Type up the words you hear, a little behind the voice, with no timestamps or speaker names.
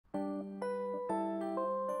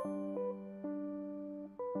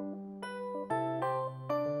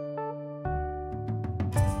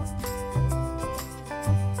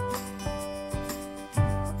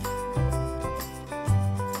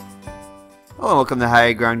Hello, welcome to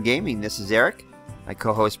High Ground Gaming. This is Eric, my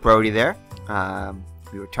co-host Brody there.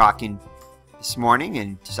 We were talking this morning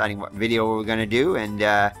and deciding what video we were going to do, and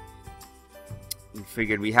we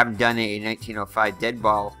figured we haven't done a 1905 dead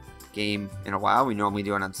ball game in a while. We normally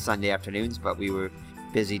do it on Sunday afternoons, but we were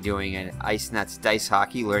busy doing an Ice Nuts Dice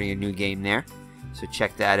Hockey, learning a new game there. So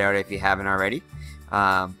check that out if you haven't already.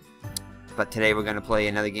 But today we're going to play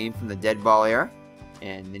another game from the dead ball era,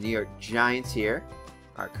 and the New York Giants here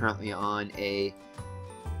are currently on a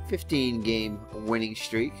 15-game winning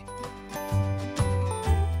streak,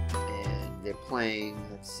 and they're playing,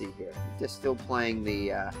 let's see here, they're still playing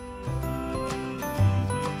the let's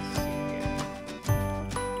see here.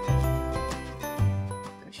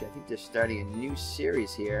 Actually, I think they're starting a new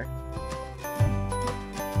series here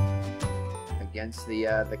against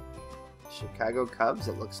the Chicago Cubs,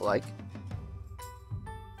 it looks like.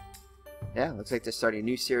 Yeah, looks like they're starting a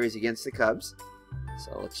new series against the Cubs.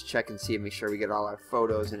 So let's check and see and make sure we get all our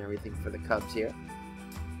photos and everything for the Cubs here.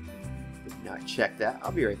 Did not check that.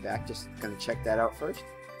 I'll be right back. Just going to check that out first.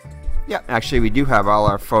 Yeah, actually we do have all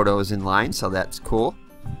our photos in line, so that's cool.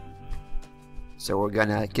 So we're going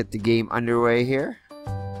to get the game underway here.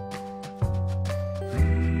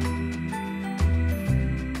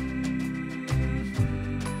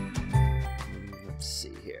 Let's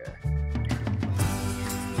see here.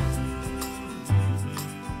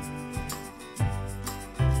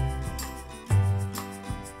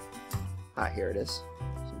 Here it is.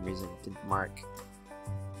 For some reason it didn't mark.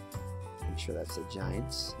 I'm sure that's the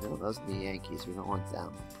Giants. No, those are the Yankees. We don't want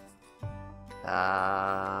them.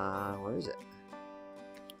 Where is it?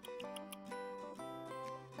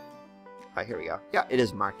 Here we go. Yeah, it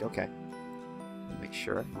is marked. Okay. Make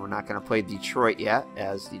sure. We're not going to play Detroit yet,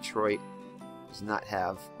 as Detroit does not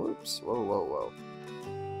have... Whoops. Whoa, whoa, whoa.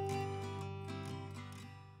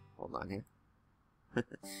 Hold on here.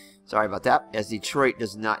 Sorry about that, as Detroit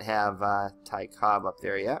does not have Ty Cobb up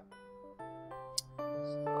there yet.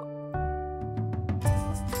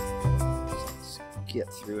 Let's get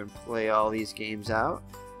through and play all these games out.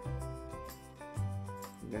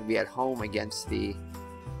 We're going to be at home against the...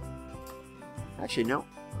 Actually, no,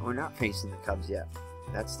 we're not facing the Cubs yet.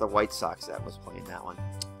 That's the White Sox that was playing that one.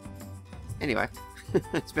 Anyway,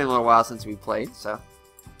 it's been a little while since we played, so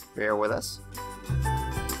bear with us.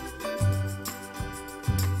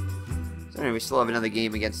 Anyway, we still have another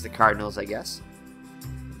game against the Cardinals, I guess.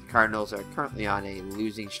 The Cardinals are currently on a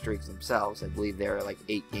losing streak themselves. I believe they're like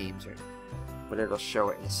 8 games, but it'll show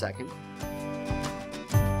it in a second.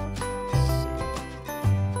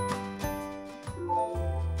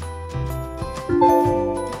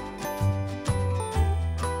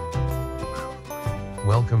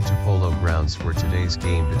 Welcome to Polo Grounds for today's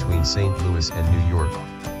game between St. Louis and New York.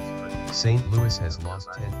 St. Louis has lost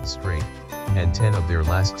 10 straight, and 10 of their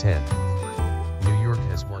last 10. New York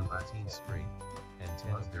has won 15 straight, and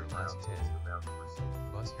 10 of their last 10.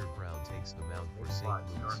 Buster Brown takes the mound for St.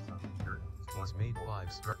 Louis. He's made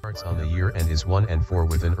 5 starts on the year and is 1-4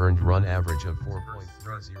 with an earned run average of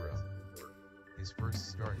 4.30. His first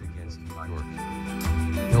start against New York.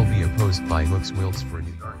 He'll be opposed by Hooks Wiltz for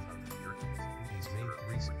New York. He's made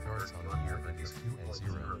 3 starts on the year and is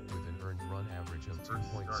 2-0 with an earned run average of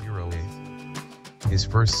 2.08. His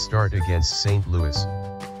first start against St. Louis.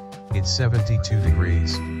 It's 72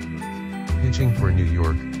 degrees. Pitching for New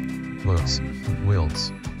York, Hooks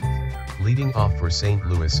Wiltz. Leading off for St.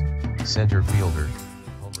 Louis, center fielder.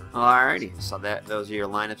 Alrighty, so those are your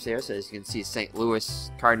lineups there. So as you can see, St.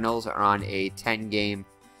 Louis Cardinals are on a 10-game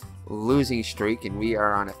losing streak, and we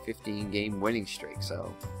are on a 15-game winning streak.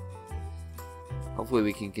 So hopefully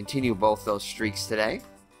we can continue both those streaks today.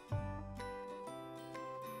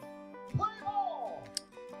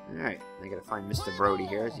 Alright, I gotta find Mr. Brody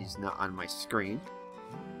here, as he's not on my screen.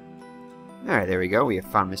 Alright, there we go. We have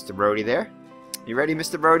found Mr. Brody there. You ready,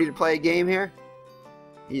 Mr. Brody, to play a game here?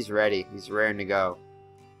 He's ready. He's raring to go.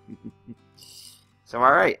 So,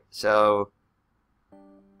 alright. So,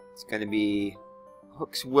 it's gonna be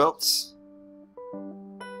Hooks Wiltz,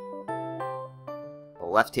 a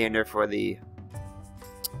left-hander for the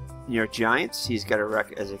New York Giants. He's got a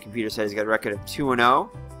record, as the computer says, he's got a record of 2-0.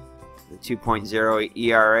 The 2.08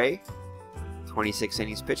 ERA, 26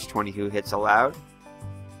 innings pitched, 22 hits allowed.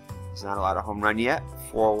 There's not a lot of home run yet.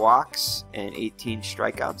 4 walks and 18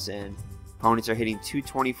 strikeouts, and opponents are hitting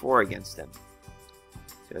 .224 against him.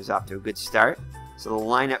 So he's off to a good start. So the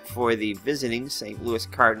lineup for the visiting St. Louis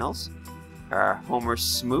Cardinals are Homer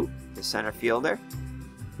Smoot, the center fielder.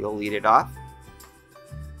 He'll lead it off.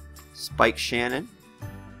 Spike Shannon,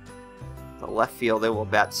 the left fielder, will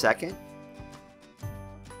bat second.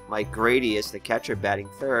 Mike Grady is the catcher, batting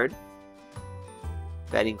third.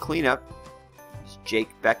 Batting cleanup, Jake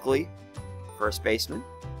Beckley, first baseman,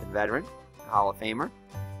 a veteran, Hall of Famer.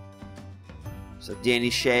 So Danny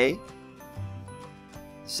Shea,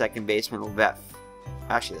 second baseman, will bat.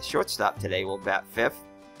 Actually, the shortstop today will bat fifth.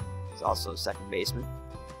 He's also a second baseman.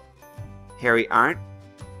 Harry Arndt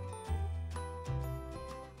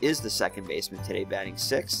is the second baseman today, batting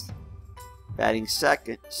sixth. Batting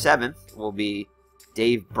seventh will be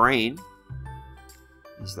Dave Brain.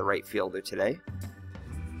 He's the right fielder today.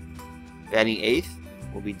 Batting eighth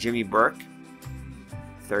will be Jimmy Burke,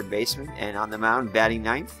 third baseman. And on the mound, batting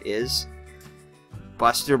ninth is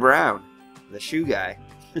Buster Brown, the shoe guy.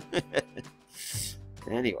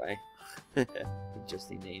 Anyway,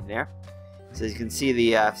 interesting name there. So as you can see,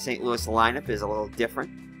 the St. Louis lineup is a little different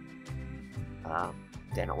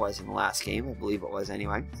than it was in the last game. I believe it was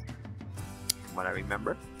anyway, from what I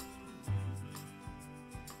remember.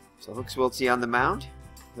 So Hooks Wiltse on the mound.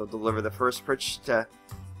 He'll deliver the first pitch to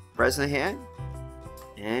Bresnahan,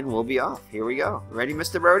 and we'll be off. Here we go. Ready,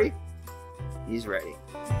 Mr. Brody? He's ready.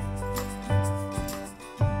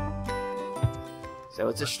 So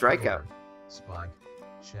it's a strikeout. Spike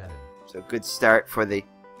Shannon. So good start for the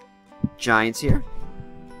Giants here.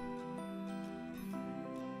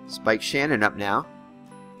 Spike Shannon up now.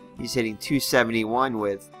 He's hitting .271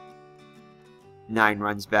 with 9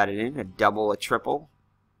 runs batted in, a double, a triple,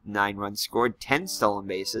 9 runs scored, 10 stolen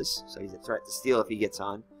bases. So he's a threat to steal if he gets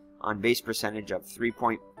on. On base percentage of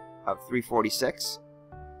 346.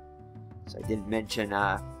 So I didn't mention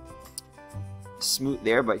Smoot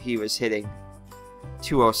there, but he was hitting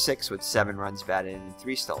 .206 with 7 runs batted in and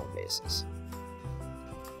 3 stolen bases.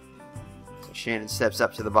 So Shannon steps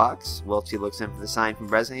up to the box. Wiltse looks in for the sign from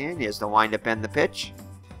Bresnahan. Here's the windup and the pitch.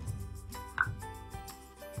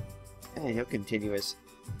 And he'll continue his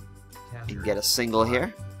and get a single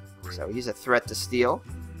here. So he's a threat to steal.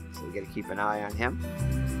 So we got to keep an eye on him.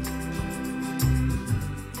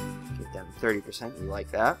 Get down to 30%. We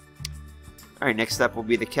like that. Alright, next up will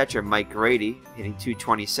be the catcher, Mike Grady, hitting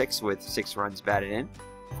 .226 with 6 runs batted in,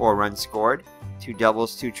 4 runs scored, 2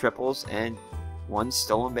 doubles, 2 triples, and 1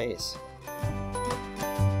 stolen base.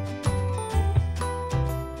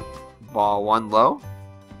 Ball 1 low.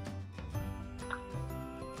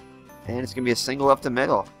 And it's going to be a single up the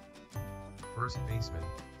middle. First baseman,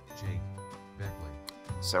 Jake Beckley.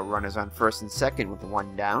 So runners on first and second with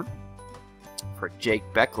 1 down for Jake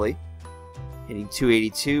Beckley, hitting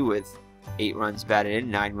 .282 with 8 runs batted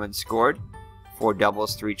in, 9 runs scored, 4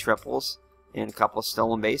 doubles, 3 triples, and a couple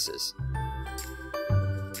stolen bases.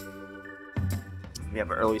 We have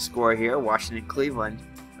an early score here. Washington, Cleveland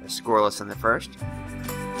are scoreless in the first.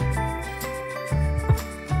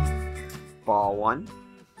 Ball 1,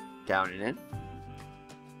 down and in.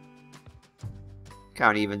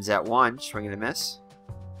 Count evens at 1, swing and a miss.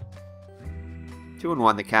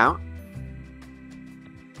 2-1 the count.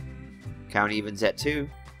 Count evens at 2.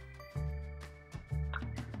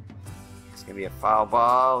 It's going to be a foul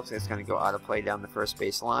ball. Looks like it's going to go out of play down the first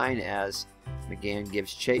base line as McGann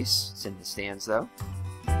gives chase. It's in the stands though.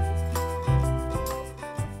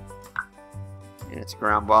 And it's a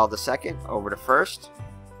ground ball to second, over to first.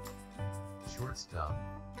 Shortstop.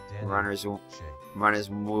 Runners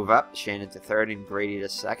move up. Shannon to third and Grady to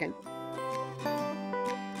second.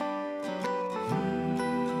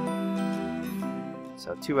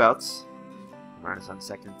 So 2 outs. Runners on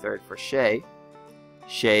second and third for Shea.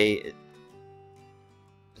 Shea,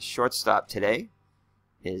 the shortstop today,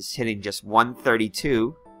 is hitting just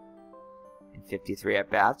 .132 in 53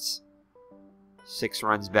 at-bats. 6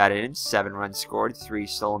 runs batted in, 7 runs scored, 3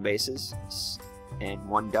 stolen bases, and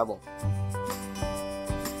 1 double.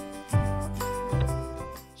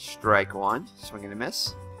 Strike 1, swing and a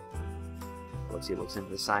miss. Wiltse looks into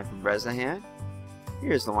the sign from Bresnahan.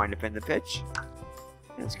 Here's the windup and the pitch.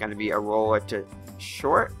 And it's going to be a roller to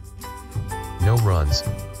short. No runs,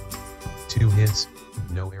 2 hits,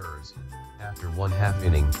 no errors. After 1/2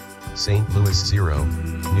 inning, St. Louis 0,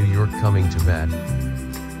 New York coming to bat.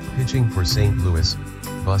 Pitching for St. Louis,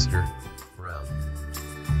 Buster Brown.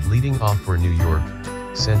 Leading off for New York,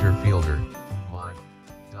 center fielder, Mike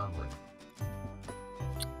Donlin.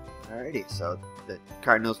 Alrighty, so the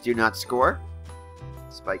Cardinals do not score,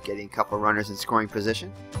 despite getting a couple runners in scoring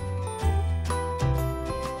position.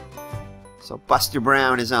 So Buster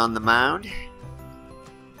Brown is on the mound.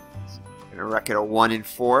 A record of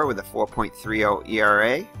 1-4 with a 4.30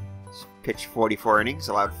 ERA. He's pitched 44 innings,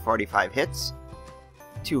 allowed 45 hits,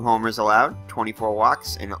 2 homers allowed, 24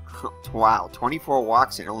 walks, and wow, 24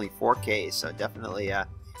 walks and only 4 Ks. So definitely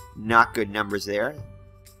not good numbers there.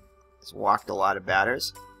 He's walked a lot of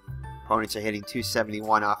batters. Opponents are hitting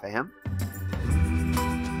 .271 off of him.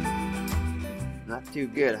 Not too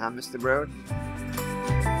good, huh, Mr. Broad?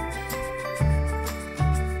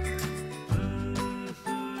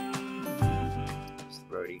 Mr.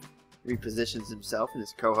 Brody repositions himself in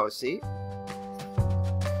his co-host seat.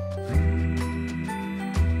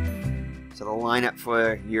 So the lineup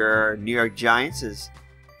for your New York Giants is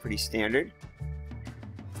pretty standard.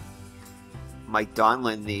 Mike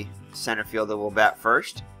Donlin, the center fielder, will bat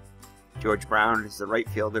first. George Brown is the right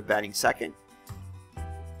fielder, batting second.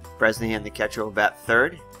 Bresnahan, the catcher, will bat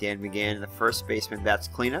third. Dan McGann, the first baseman, bats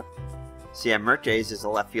cleanup. Sam Mertes is the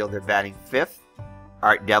left fielder, batting fifth.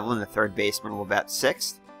 Art Devlin, the third baseman, will bat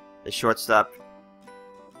sixth. The shortstop,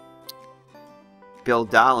 Bill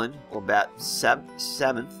Dolan, will bat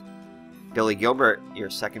seventh. Billy Gilbert,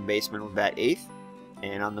 your second baseman, will bat eighth.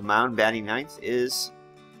 And on the mound, batting ninth, is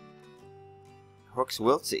Hooks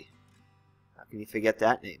Wiltsey. How can you forget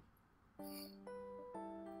that name?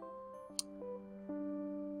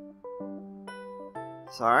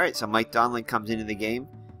 So, alright, so Mike Donlin comes into the game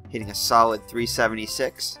hitting a solid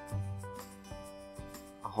 .376.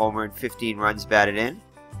 A homer and 15 runs batted in.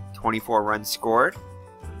 24 runs scored.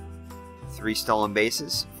 3 stolen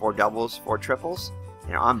bases, 4 doubles, 4 triples.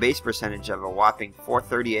 And an on-base percentage of a whopping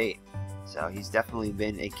 .438. So he's definitely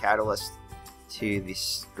been a catalyst to the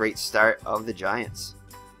great start of the Giants.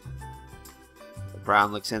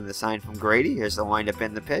 Brown looks into the sign from Grady. Here's the windup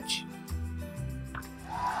in the pitch.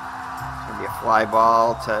 Be a fly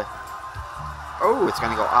ball to... Oh, it's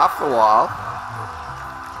going to go off the wall.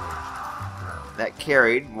 That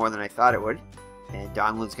carried more than I thought it would. And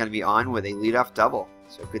Donlin's going to be on with a leadoff double.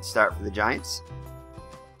 So good start for the Giants.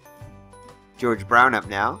 George Brown up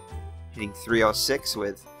now, hitting .306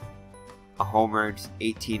 with a homer and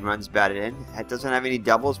 18 runs batted in. It doesn't have any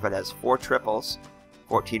doubles, but has 4 triples,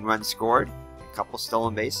 14 runs scored, a couple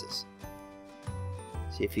stolen bases.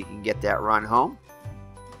 See if he can get that run home.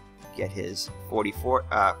 Get his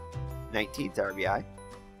 19th RBI.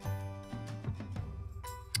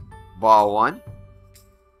 Ball 1.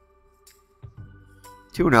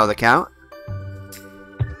 2-0 the count.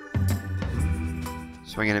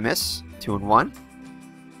 Swing and a miss. 2-1.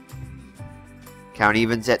 Count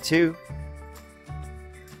evens at 2.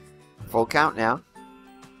 Full count now.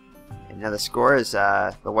 And now the score is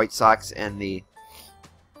the White Sox and the...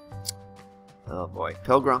 Oh boy,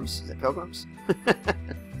 Pilgrims. Is it Pilgrims?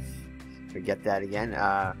 Forget that again.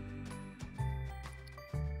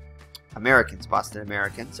 Americans, Boston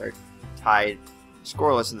Americans, are tied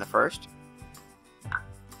scoreless in the first.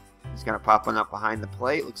 He's going to pop one up behind the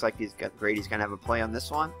plate. Looks like Grady's going to have a play on this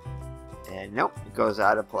one. And nope, it goes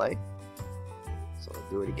out of play. So we'll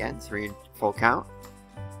do it again. 3 in full count.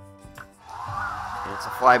 And it's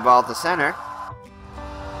a fly ball to center.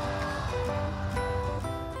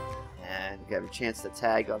 And we have a chance to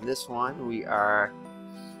tag on this one. We are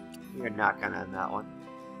not going to on that one.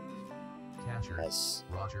 Catcher, as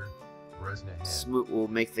Roger Bresnahan. Smoot will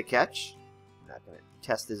make the catch. Not going to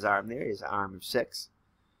test his arm there. He has an arm of 6.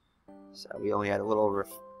 So we only had a little over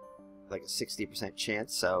like a 60%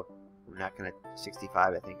 chance. So we're not going to,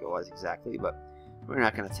 65 I think it was exactly, but we're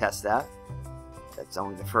not going to test that. That's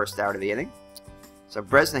only the first out of the inning. So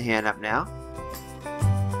Bresnahan up now.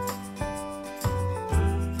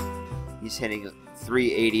 He's hitting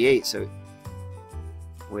 .388, so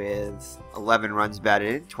with 11 runs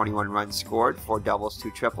batted in, 21 runs scored, 4 doubles,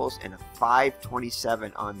 2 triples, and a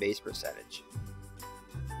 .527 on-base percentage.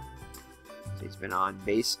 So he's been on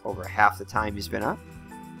base over half the time he's been up.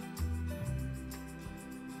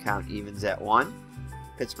 Count evens at 1.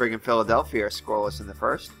 Pittsburgh and Philadelphia are scoreless in the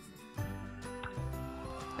first.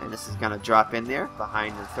 And this is going to drop in there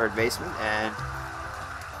behind the third baseman, and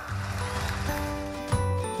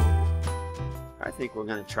I think we're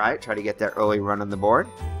going to try to get that early run on the board.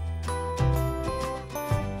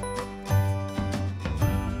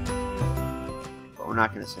 But we're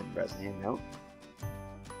not going to send Bresnahan, no.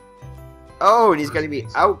 Oh, and he's going to be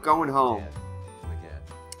out going home.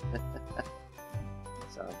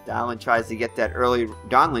 So Donlin tries to get that early.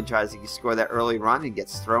 Donlin tries to score that early run and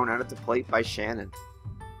gets thrown out at the plate by Shannon.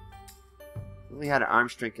 He only had an arm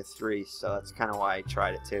strength of 3, so that's kind of why I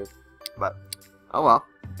tried it too. But oh well.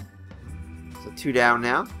 So 2 down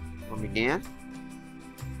now for McGann.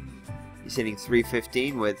 He's hitting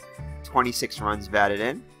 .315 with 26 runs batted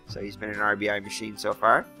in. So he's been an RBI machine so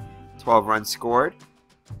far. 12 runs scored,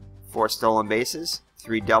 4 stolen bases,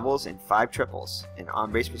 3 doubles, and 5 triples. An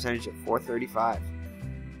on-base percentage of .435.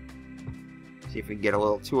 See if we can get a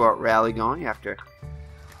little 2-out rally going after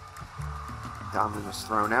Donlin was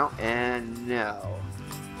thrown out. And no.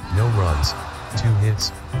 No runs, 2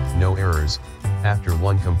 hits, no errors. After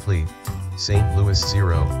 1 complete. St. Louis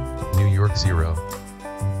 0, New York 0.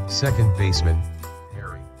 Second baseman,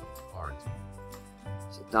 aren't.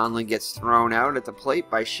 So Donlin gets thrown out at the plate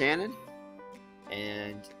by Shannon,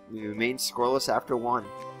 and we remain scoreless after 1.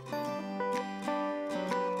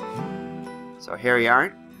 So Harry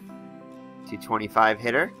Arndt, 225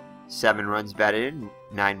 hitter, 7 runs batted in,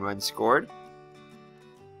 9 runs scored,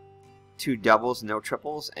 2 doubles, no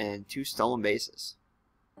triples, and 2 stolen bases.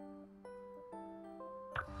 And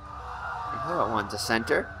he'll hit one to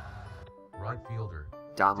center. Right fielder.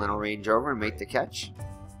 Donlin will range over and make the catch.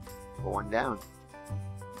 For 1 down.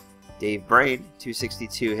 Dave Braid,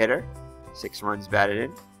 262 hitter, 6 runs batted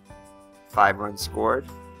in, 5 runs scored,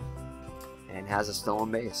 and has a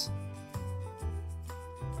stolen base.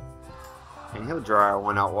 And he'll draw a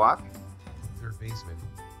 1-out walk. Third baseman,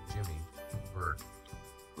 Jimmy Burke.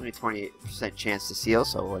 Only 28% chance to steal,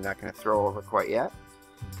 so we're not going to throw over quite yet.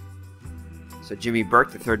 So Jimmy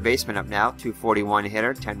Burke, the third baseman, up now. 241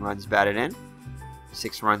 hitter, 10 runs batted in,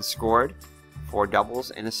 6 runs scored, 4 doubles,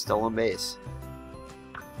 and a stolen base.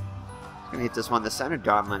 He's going to hit this one to center.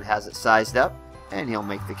 Donlin has it sized up, and he'll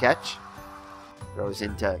make the catch. Goes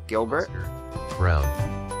into Gilbert. Oscar Brown.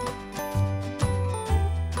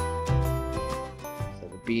 So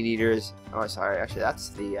the Bean Eaters. Oh, sorry. Actually, that's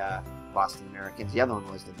the Boston Americans. The other one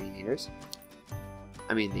was the Bean Eaters.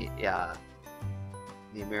 I mean the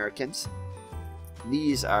Americans.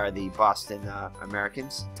 These are the Boston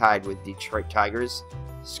Americans, tied with Detroit Tigers,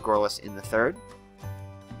 scoreless in the 3rd.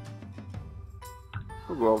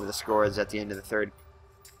 We'll go over the scores at the end of the 3rd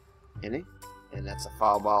inning, and that's a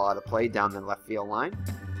foul ball out of play down the left field line.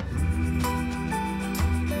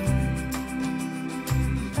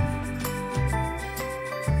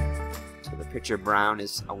 So the pitcher Brown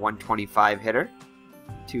is a 125 hitter,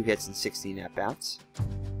 2 hits and 16 at-bats.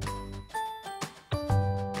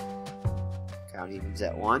 Count evens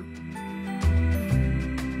at 1.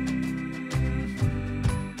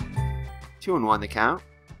 2-1 the count.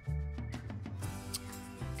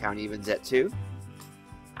 Count evens at 2.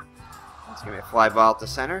 It's going to be a fly ball to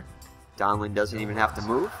center. Donlin doesn't even have to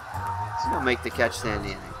move. He'll make the catch to end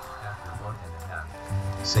the inning.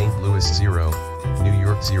 St. Louis 0, New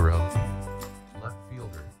York 0. Left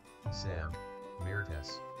fielder, Sam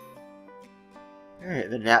Mertes. Alright,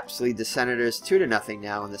 the Naps lead the Senators 2-0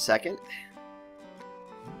 now in the 2nd.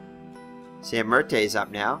 Sam Mertes up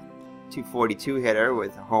now. 242 hitter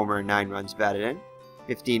with a homer and 9 runs batted in.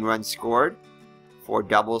 15 runs scored. 4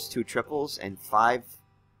 doubles, 2 triples, and 5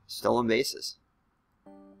 stolen bases.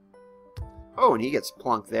 Oh, and he gets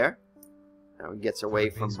plunked there. Now he gets away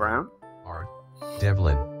from Brown. Art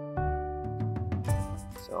Devlin.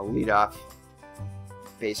 So a leadoff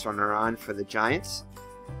base runner on for the Giants.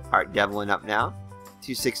 Art Devlin up now.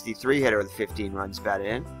 263 hitter with 15 runs batted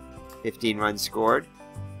in. 15 runs scored.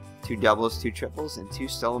 2 doubles, 2 triples, and 2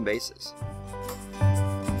 stolen bases.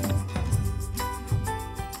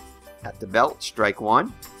 At the belt, strike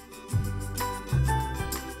 1.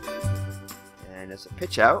 And it's a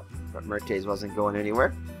pitch out, but Mertes wasn't going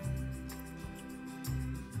anywhere.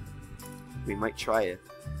 We might try to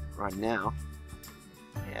run now.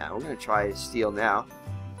 Yeah, we're going to try to steal now.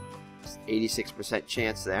 86%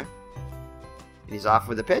 chance there. And he's off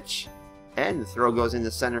with the pitch. And the throw goes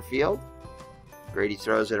into center field. Grady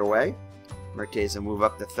throws it away. Mertes will move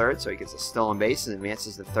up to 3rd, so he gets a stolen base and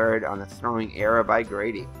advances to 3rd on a throwing error by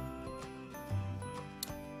Grady.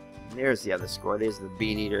 And there's the other score. There's the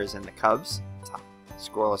Bean Eaters and the Cubs.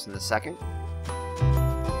 Scoreless in the 2nd.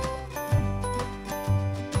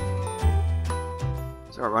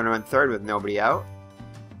 So a runner on 3rd with nobody out.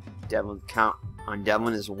 Devlin count on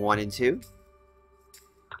Devlin is 1-2.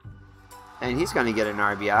 And he's going to get an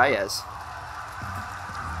RBI as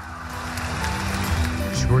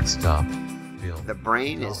shortstop Bill. The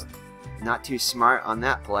brain is not too smart on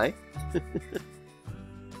that play.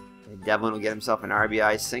 And Devlin will get himself an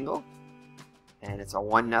RBI single. And it's a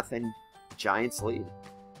 1-0 Giants lead.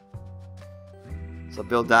 So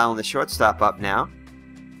Bill Dowling, the shortstop, up now.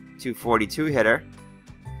 242 hitter.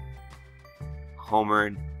 Homer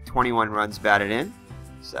and 21 runs batted in.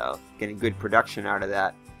 So getting good production out of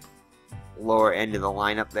that lower end of the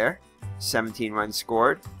lineup there. 17 runs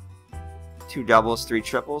scored. 2 doubles, 3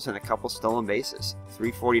 triples, and a couple stolen bases.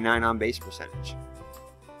 349 on base percentage.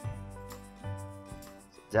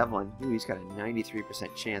 So Devlin, he's got a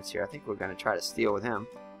 93% chance here. I think we're going to try to steal with him.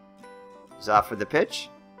 He's off with the pitch.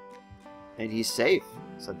 And he's safe.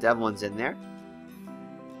 So Devlin's in there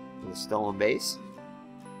with a stolen base.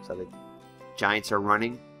 So the Giants are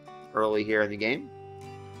running early here in the game.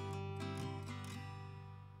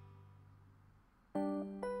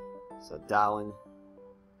 So Dowling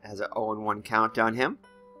has an 0-1 count on him.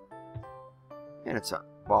 And it's a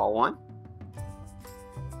ball 1.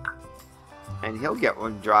 And he'll get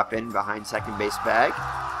one drop in behind second base bag.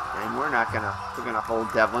 And we're gonna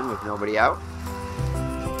hold Devlin with nobody out.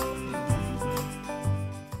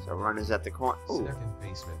 So runners at the corner. Second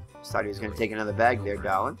baseman. Thought he was gonna take another bag there,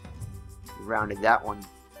 Darwin. He rounded that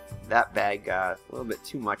bag a little bit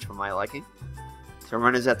too much for my liking. So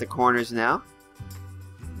runners at the corners now.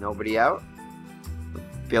 Nobody out.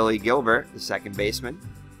 Billy Gilbert, the second baseman,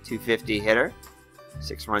 250 hitter,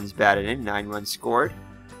 6 runs batted in, 9 runs scored,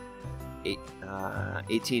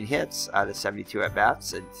 18 hits out of 72 at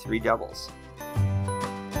bats, and 3 doubles.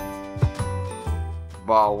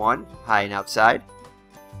 Ball 1, high and outside.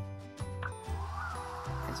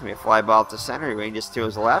 It's gonna be a fly ball to center. He ranges to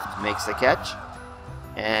his left, makes the catch,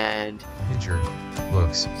 and Pitcher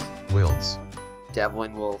looks, wilts.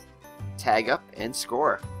 Devlin will tag up and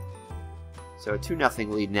score. So a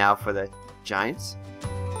 2-0 lead now for the Giants.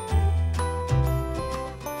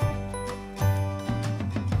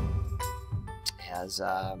 As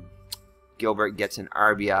Gilbert gets an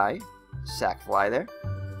RBI, sac fly there.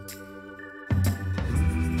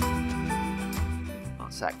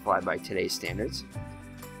 Well, sac fly by today's standards.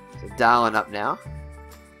 So Dallin up now.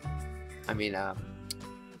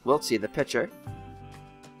 Wiltsey, the pitcher.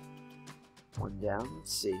 One down.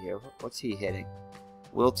 Let's see here. What's he hitting?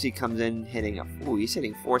 Wiltsey comes in hitting he's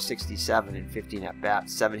hitting 467 in 15 at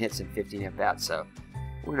bats, 7 hits and 15 at bats. So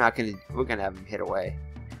we're gonna have him hit away.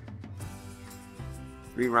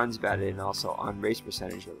 3 runs batted in, also on base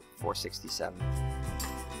percentage of 467.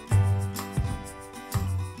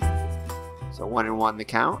 So 1-1 the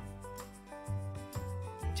count.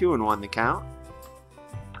 2-1 the count.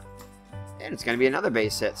 And it's going to be another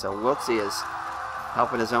base hit. So Wiltsey is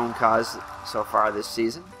helping his own cause so far this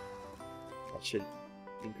season. That should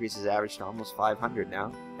increase his average to almost 500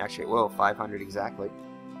 now. Actually, it will, 500 exactly.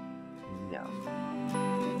 No.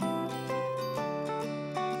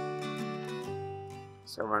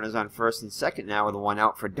 So runners on first and second now with 1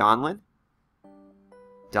 out for Donlin.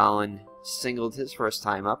 Donlin singled his first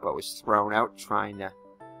time up, but was thrown out trying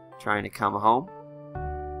to come home.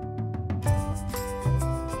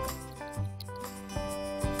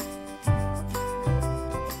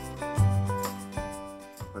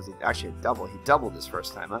 Was it actually a double? He doubled his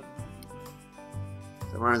first time up.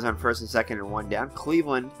 So runners on first and second and 1 down.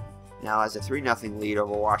 Cleveland now has a 3-0 lead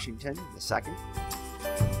over Washington in the second.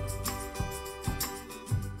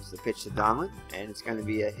 Pitch to Donlin, and it's going to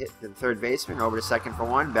be a hit to the third baseman, over to second for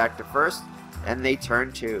 1, back to first, and they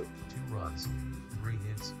turn 2. 2 runs, 3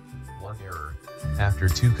 hits, 1 error. After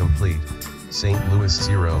 2 complete, St. Louis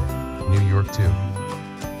 0, New York 2.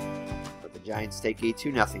 But the Giants take a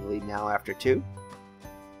 2-0 lead now after 2.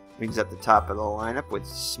 Brings up the top of the lineup with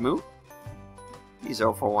Smoot. He's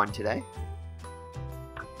 0 for 1 today.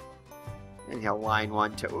 And he'll line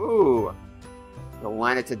one to, he'll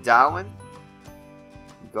line it to Donlin.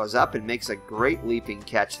 Goes up and makes a great leaping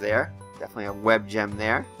catch there. Definitely a web gem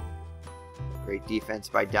there. Great defense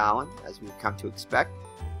by Donlin, as we've come to expect.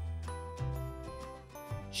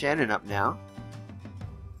 Shannon up now.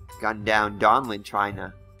 Gunned down Donlin, trying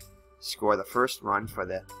to score the first run for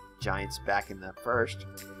the Giants back in the first.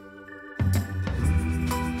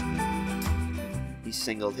 He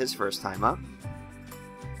singled his first time up.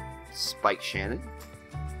 Spike Shannon.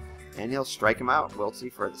 And he'll strike him out. Wiltsey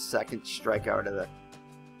for the second strikeout of the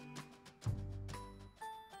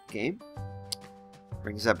game.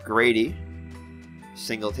 Brings up Grady.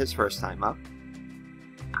 Singled his first time up.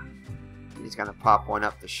 He's going to pop one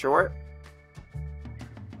up the short.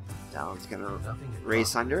 Donlin's going to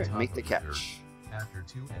race under it and make the catch. After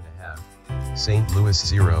 2.5, St. Louis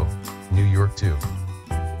 0, New York 2.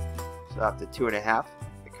 So after 2.5,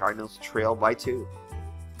 the Cardinals trail by 2.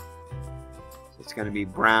 So it's going to be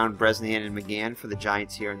Brown, Bresnahan, and McGann for the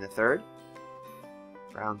Giants here in the third.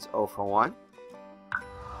 Brown's 0 for 1.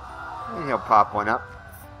 And he'll pop one up.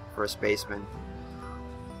 First baseman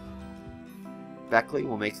Beckley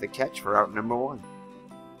will make the catch for out number 1.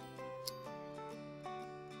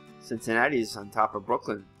 Cincinnati's on top of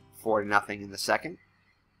Brooklyn 4-0 in the second.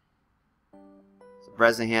 So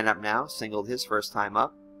Bresnahan up now, singled his first time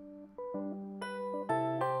up.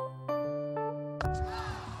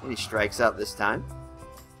 And he strikes out this time.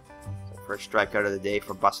 So first strikeout of the day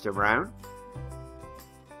for Buster Brown.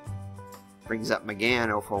 Brings up McGann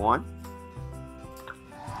 0 for 1.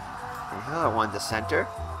 And he'll have one to center.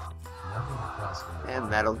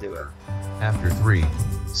 And that'll do it. After 3,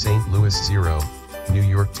 St. Louis 0, New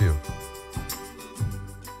York 2.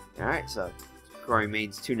 Alright, so score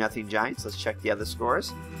remains 2-0 Giants. Let's check the other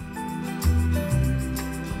scores.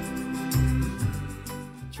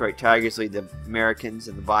 Detroit Tigers lead the Americans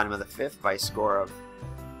in the bottom of the 5th by a score of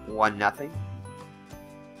 1-0.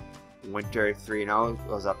 Winter 3-0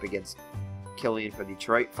 goes up against Killian for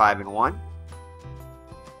Detroit 5-1.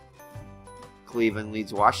 Cleveland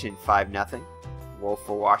leads Washington 5-0. Wolf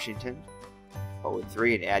for Washington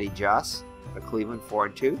 0-3, and Addy Joss for Cleveland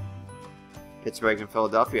 4-2. Pittsburgh and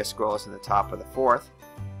Philadelphia scoreless in the top of the fourth.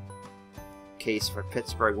 Case for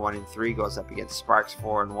Pittsburgh 1-3 goes up against Sparks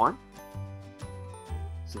 4-1.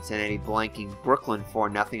 Cincinnati blanking Brooklyn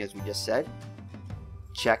 4-0, as we just said.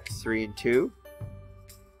 Czech 3-2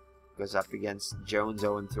 goes up against Jones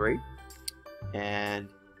 0-3. And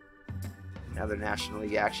another National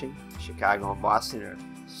League action. Chicago and Boston are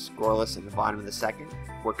scoreless in the bottom of the second.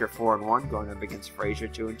 Wicker 4-1 going up against Frazier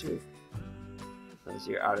 2-2. Those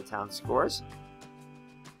are your out-of-town scores.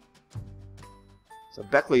 So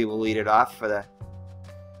Beckley will lead it off for the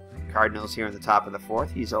Cardinals here in the top of the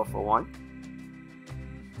fourth. He's 0 for 1.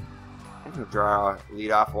 And he'll draw a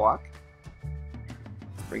leadoff walk.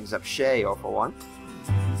 Brings up Shea 0 for 1.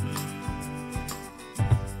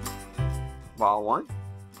 Ball 1.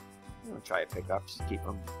 I'm going to try a pickup just to keep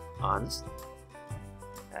him honest.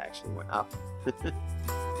 That actually went up.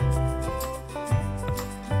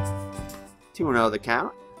 2-0 the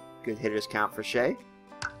count. Good hitters count for Shea.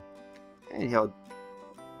 And he'll...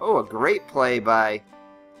 Oh, a great play by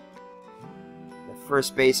the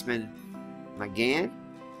first baseman, McGann.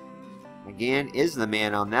 McGann is the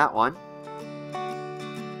man on that one,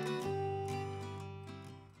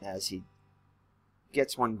 as he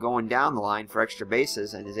gets one going down the line for extra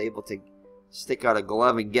bases and is able to stick out a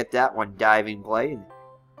glove and get that one diving play, and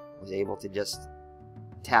was able to just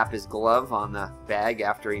tap his glove on the bag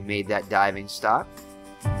after he made that diving stop.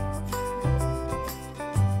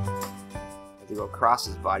 To go across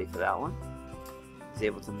his body for that one. He's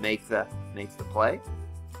able to make the play.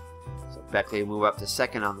 So Beckley will move up to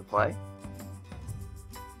second on the play.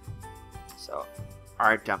 So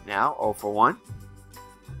Art up now, 0 for 1.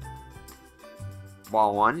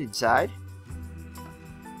 Ball 1 inside.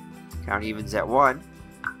 Count evens at 1.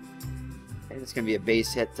 And it's going to be a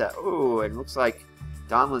base hit to... Ooh, it looks like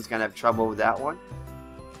Donlin's going to have trouble with that one.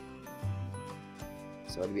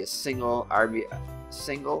 So it'll be a single,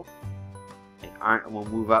 single. And Arndt will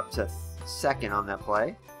move up to second on that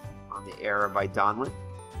play, on the error by Donlin.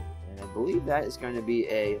 And I believe that is going to be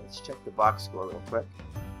a... Let's check the box score real quick.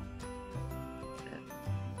 And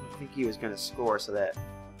I think he was going to score, so that...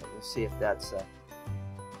 We'll see if that's a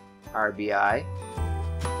RBI.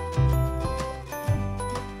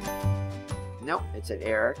 Nope, it's an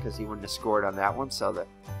error because he wouldn't have scored on that one, so the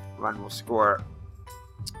run will score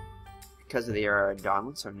because of the error of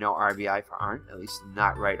Donlin, so no RBI for Arndt, at least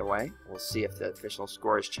not right away. We'll see if the official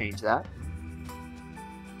scores change that.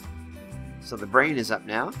 So the brain is up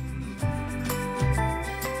now.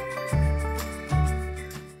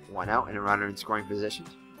 1 out and a runner in scoring position.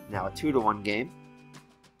 Now a 2-1 game.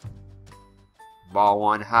 Ball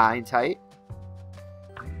 1 high and tight.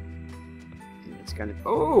 And it's gonna...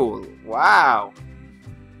 Oh, wow!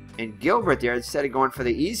 And Gilbert there, instead of going for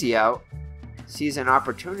the easy out, sees an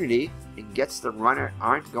opportunity and gets the runner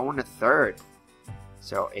Arndt going to third.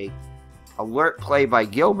 So a alert play by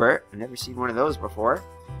Gilbert. I've never seen one of those before.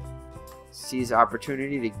 Sees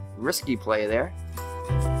opportunity to risky play there.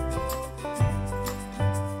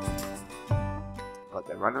 But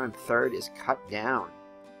the runner on third is cut down.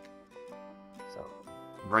 So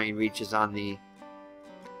Brain reaches on the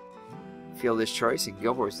fielder's choice, and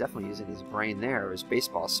Gilbert was definitely using his brain there, or his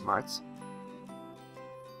baseball smarts.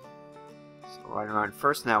 So runner on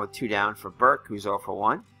first now with 2 down for Burke, who's 0 for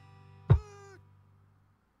 1.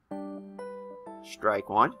 Strike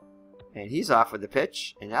 1. And he's off with the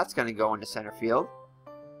pitch, and that's going to go into center field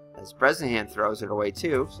as Bresnahan throws it away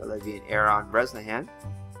too, so there'd be an error on Bresnahan.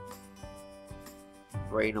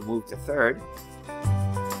 Brain will move to third.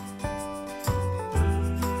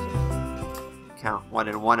 Count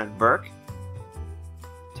 1-1 on Burke.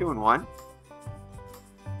 2-1.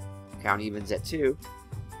 Count evens at 2.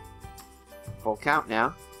 Full count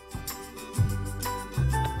now.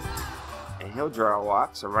 And he'll draw a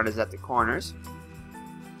walk, so runners at the corners.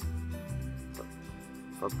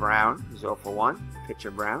 For Brown, who's 0 for 1.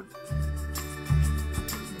 Pitcher Brown.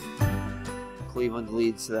 Cleveland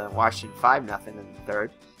leads Washington 5-0 in the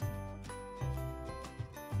third.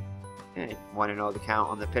 And 1-0 the count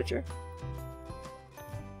on the pitcher.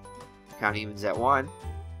 Count evens at 1.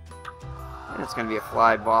 And it's going to be a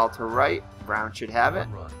fly ball to right. Brown should have it.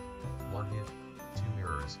 1 run, 1 hit, 2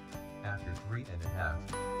 errors. After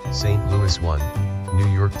 3.5. St. Louis 1, New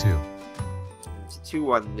York 2. It's a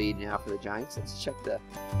 2-1 lead now for the Giants. Let's check the...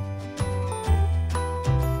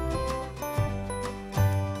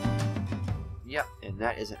 Yep, and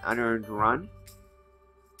that is an unearned run.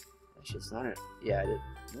 Actually, it's not a... Yeah, it is.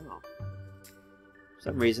 No. For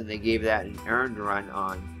some reason they gave that an earned run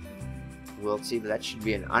on Wiltsey, but that should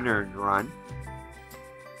be an unearned run.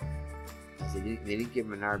 They didn't give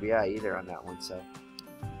him an RBI either on that one, so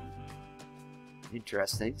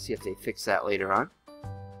interesting. See if they fix that later on.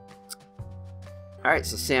 Alright,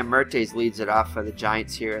 so Sam Mertes leads it off for the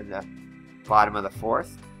Giants here in the bottom of the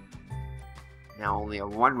 4th. Now only a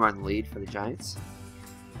 1-run lead for the Giants.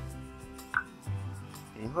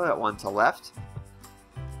 And he'll hit one to left.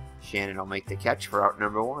 Shannon will make the catch for out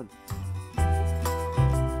number 1.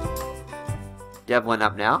 Devlin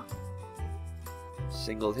up now.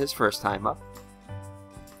 Singled his first time up.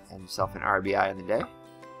 Had himself an RBI in the day.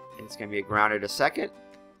 And it's going to be a grounder to second.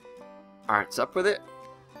 Arndt's up with it.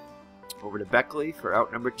 Over to Beckley for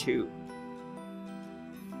out number 2.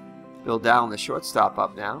 Bill Dowling, the shortstop,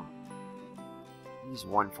 up now. He's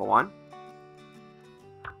 1 for 1.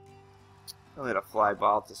 He'll hit a fly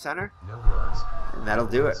ball to center. No runs. And that'll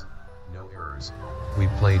do it. No errors. We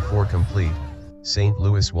played 4 complete. St.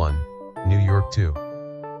 Louis 1, New York 2.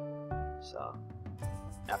 So,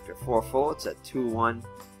 after 4 full, it's a 2-1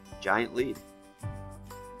 Giant lead.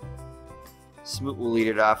 Smoot will lead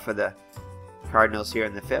it off for the Cardinals here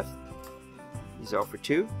in the 5th. He's 0 for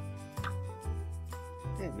 2.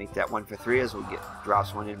 And make that 1 for 3 as we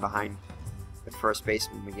drops one in behind the first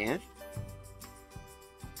baseman McGann.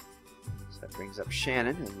 So that brings up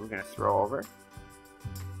Shannon, and we're going to throw over.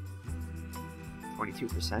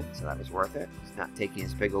 22%, so that was worth it. He's not taking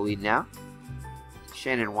as big a lead now.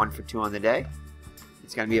 Shannon 1 for 2 on the day.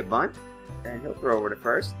 It's going to be a bunt, and he'll throw over to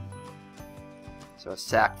first. So a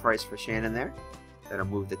sack price for Shannon there. That'll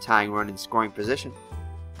move the tying run in scoring position.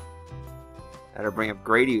 That'll bring up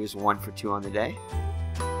Grady, who's 1 for 2 on the day.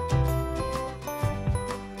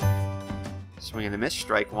 Swing and a miss,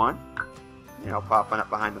 strike 1. Popping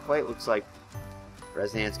up behind the plate. Looks like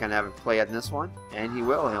Bresnan's going to have a play on this one, and he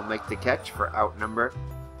will. He'll make the catch for out number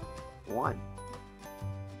 1.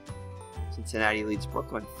 Cincinnati leads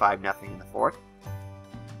Brooklyn 5-0 in the 4th.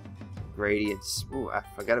 Grady and Smoot. I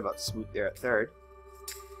forgot about Smoot there at 3rd.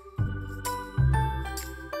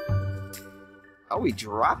 Oh, he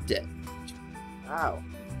dropped it. Wow.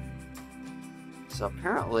 So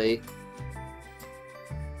apparently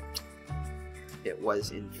it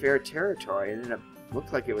was in fair territory. It ended up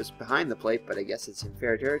looked like it was behind the plate, but I guess it's in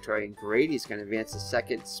fair territory. And Grady's going to advance to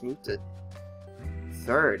second, Smoot to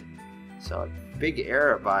 3rd. So a big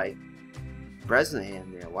error by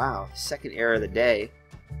Bresnan there. Wow, second error of the day.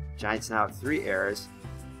 Giants now have 3 errors,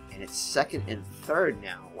 and it's 2nd and 3rd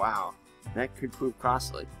now. Wow, that could prove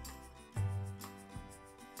costly.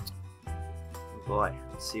 Oh boy,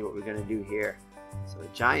 let's see what we're going to do here. So the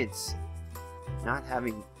Giants not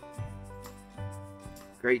having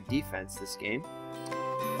great defense this game.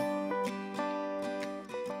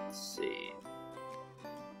 Let's see.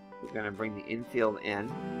 We're going to bring the infield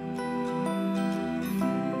in.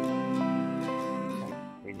 Okay,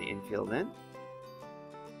 bring the infield in.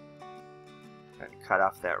 Trying to cut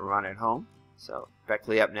off that run at home. So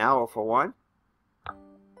Beckley up now, 0 for 1.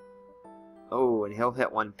 Oh, and he'll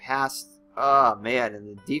hit one past. Oh man, and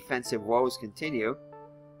the defensive woes continue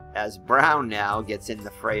as Brown now gets in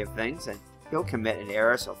the fray of things, and he'll commit an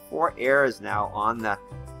error. So 4 errors now on the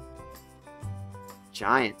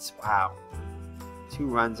Giants. Wow. 2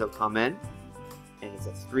 runs will come in, and it's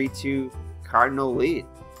a 3-2 Cardinal lead.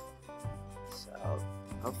 So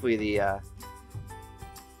hopefully the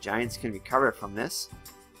Giants can recover from this.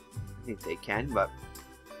 I think they can, but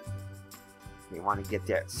they want to get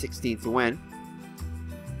their 16th win.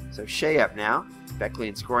 So Shea up now. Beckley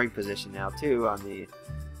in scoring position now too on the.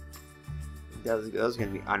 Those are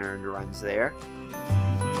going to be unearned runs there.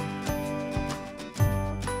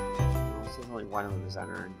 Also, only one of them is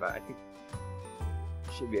unearned, but I think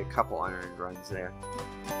there should be a couple unearned runs there.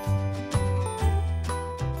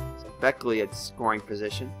 So Beckley at scoring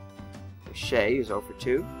position. Shea, who's 0 for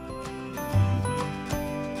 2.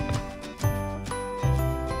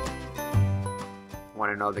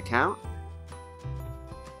 Want to know the count?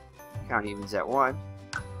 Count evens at 1.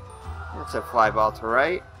 That's a fly ball to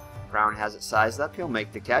right. Brown has it sized up. He'll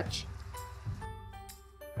make the catch.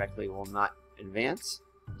 Beckley will not advance.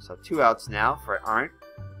 So 2 outs now for Arndt.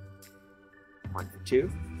 1 for 2.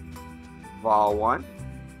 Ball 1.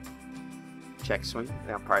 Check swing.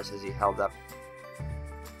 The umpire says he held up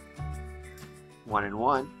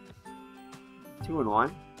 1-1.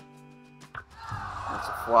 2-1. That's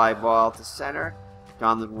a fly ball to center.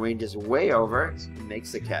 Donlin ranges way over and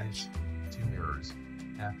makes the catch. 2 errors.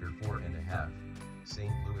 After 4.5.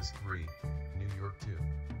 St. Louis 3, New York 2.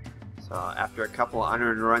 So after a couple of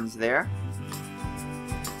unearned runs there,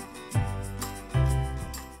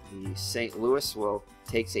 the St. Louis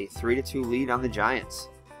takes a 3-2 lead on the Giants.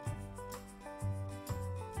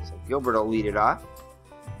 So Gilbert will lead it off.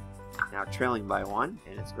 Now trailing by 1,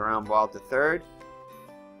 and it's ground ball to third.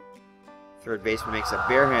 Third baseman makes a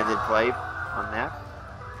barehanded play on that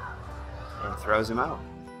and throws him out.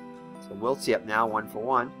 So Wiltsey up now 1 for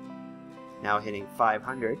 1. Now hitting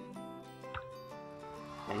 .500.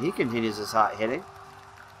 And he continues his hot hitting.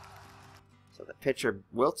 So the pitcher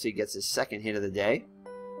Wiltsey gets his second hit of the day.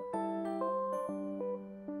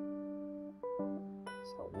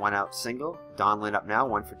 So 1 out single. Donlin up now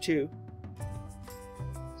 1 for 2.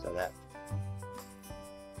 So that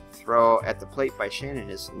throw at the plate by Shannon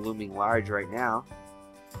is looming large right now,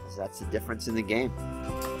 as that's the difference in the game.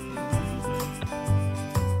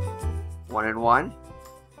 1-1,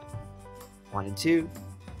 1-2.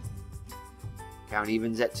 Count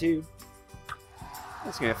evens at 2.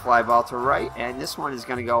 That's going to fly ball to right, and this one is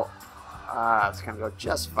going to go. It's going to go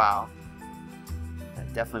just foul.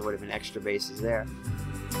 That definitely would have been extra bases there. And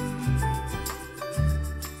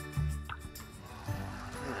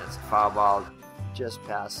it's a foul ball just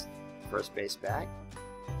past first base bag.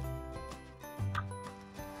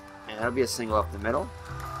 And that'll be a single up the middle.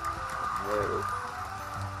 We're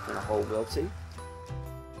going to hold Wiltsey.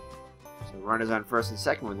 So runners on first and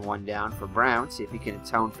second with 1 down for Brown. See if he can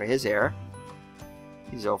atone for his error.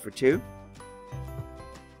 He's 0 for 2.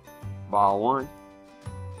 Ball 1.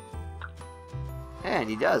 And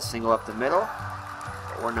he does. Single up the middle.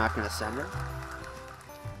 But we're not going to send her.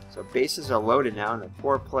 So bases are loaded now, and a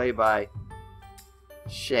poor play by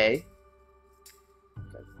Shea.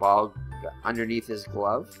 Got the ball got underneath his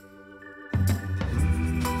glove.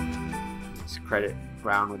 Let's credit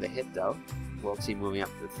Brown with a hit though. Wiltsey moving up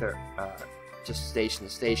to the third, just station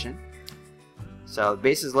to station. So the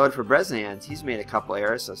bases loaded for Bresnahan. He's made a couple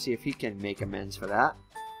errors, so see if he can make amends for that.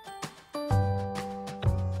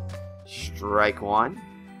 Strike 1.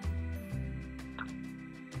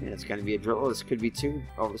 And it's going to be a dribble. This could be 2.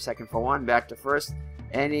 Over second for 1. Back to first.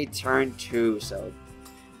 And he turned 2. So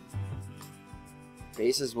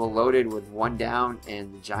bases were loaded with 1 down,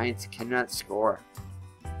 and the Giants cannot score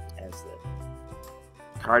as the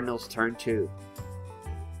Cardinals turn 2.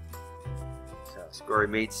 So score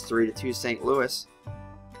remains 3-2 St. Louis.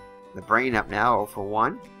 The brain up now 0 for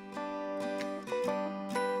 1.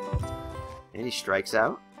 And he strikes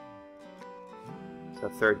out. So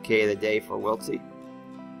third K of the day for Wiltsey.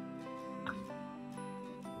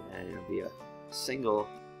 And it'll be a single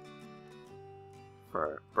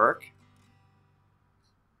for Burke.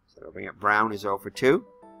 So it'll bring up Brown, who's 0 for 2.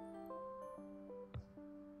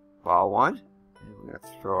 Ball 1. And we're going to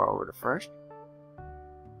throw over to first.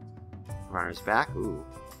 Runner's back. Ooh,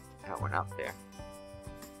 that went up there.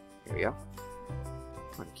 Here we go.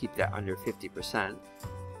 I'm going to keep that under 50%.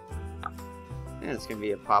 And it's going to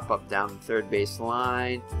be a pop-up down the third base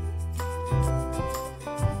line.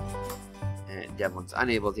 And Devlin's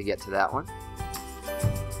unable to get to that one.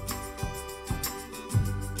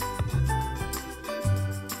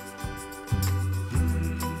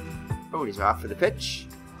 Oh, he's off for the pitch.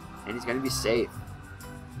 And he's going to be safe.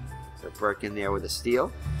 So Burke in there with a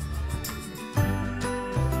steal.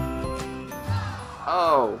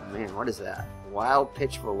 Oh, man, what is that? Wild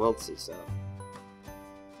pitch for Wiltsey. So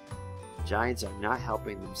Giants are not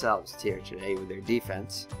helping themselves here today with their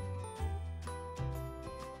defense.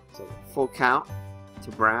 So full count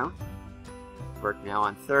to Brown. Burke now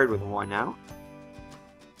on third with 1 out.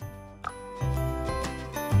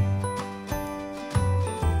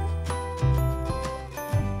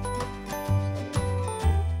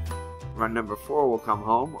 Run number 4 will come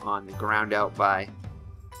home on the ground out by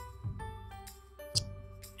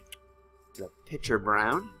the pitcher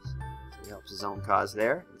Brown. So he helps his own cause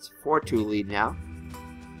there. It's a 4-2 lead now.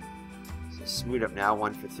 So Smoot up now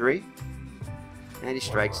 1 for 3. And he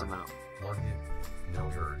strikes him out. 1 hit, no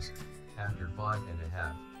errors. After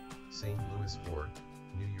 5.5. St. Louis 4,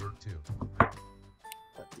 New York 2.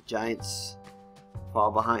 But the Giants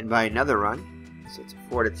fall behind by another run. So it's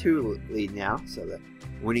a 4-2 lead now. So the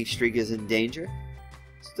winning streak is in danger.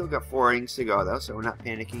 Still got 4 innings to go though, so we're not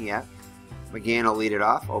panicking yet. McGann will lead it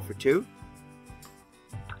off, 0 for 2.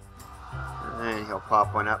 And he'll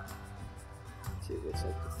pop one up to the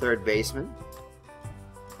third baseman.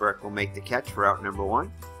 Burke will make the catch for out number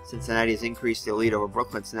 1. Cincinnati has increased their lead over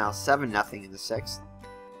Brooklyn. It's now 7-0 in the 6th.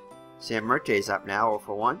 Sam Murtay's up now, 0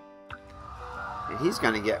 for 1. And he's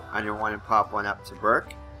going to get under 1 and pop one up to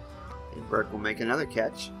Burke. And Burke will make another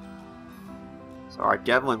catch. So Art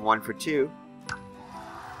Devlin 1 for 2.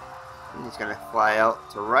 And he's going to fly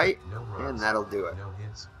out to right, and that'll do it. No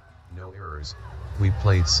hits, no errors. We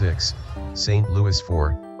played 6, St. Louis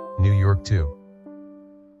 4, New York 2.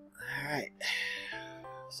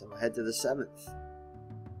 So we'll head to the 7th.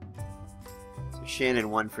 So Shannon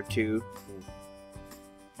 1 for 2.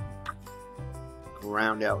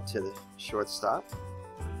 Ground out to the shortstop.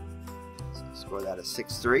 So score that a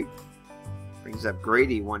 6-3. Brings up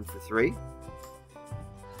Grady 1 for 3.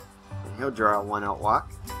 And he'll draw a 1-out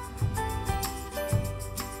walk.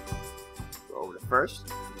 Go over to first.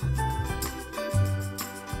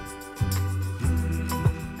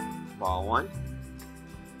 Ball 1.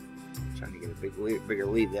 Trying to get a bigger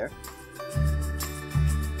lead there.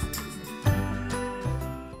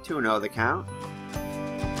 2-0 the count.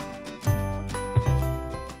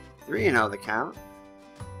 3-0 the count.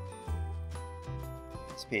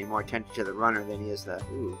 He's paying more attention to the runner than he is the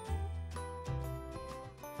ooh.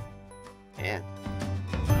 And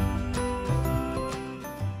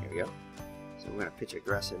here we go. So we're gonna pitch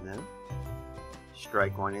aggressive now.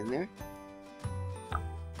 Strike 1 in there.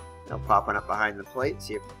 Now popping up behind the plate.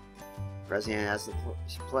 See if Bresnahan has the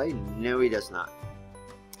play. No, he does not.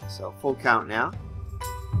 So full count now.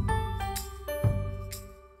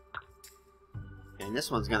 And this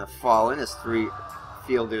one's going to fall in as 3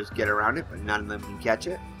 fielders get around it, but none of them can catch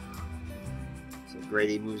it. So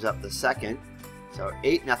Grady moves up the second. So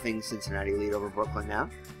 8-0 Cincinnati lead over Brooklyn now.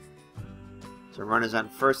 So runners on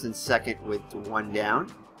first and second with 1 down.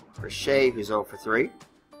 For Shea, who's 0 for 3.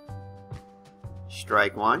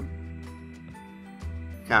 Strike 1.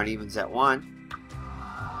 Count evens at 1.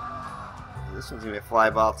 And this one's going to be a fly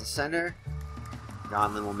ball to center.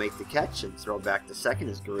 Donlin will make the catch and throw back to second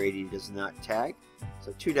as Grady does not tag.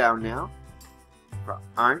 So 2 down now for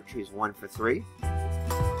Arndt, who's 1 for 3.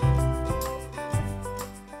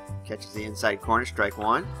 Catches the inside corner, strike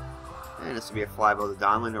 1. And this will be a fly ball to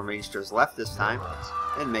Donlin, who range to his left this time,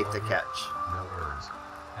 and make the catch. No errors.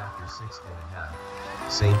 After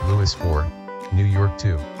 6.5. St. Louis 4, New York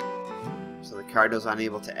 2. So the Cardinals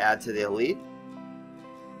unable to add to their lead.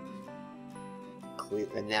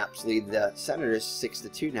 The Naps lead the Senators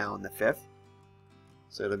 6-2 now in the 5th.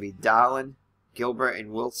 So it'll be Dahlin, Gilbert, and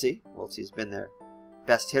Wiltsey. Wiltsey's been their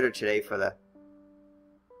best hitter today for the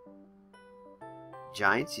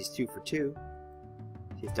Giants. He's 2 for 2.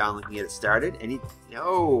 See if Dahlin can get it started. And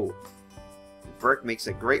no! Burke makes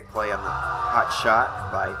a great play on the hot shot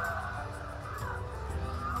by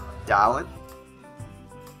Dahlin.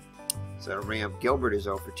 So it'll bring up Gilbert, who's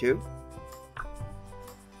 0 for 2.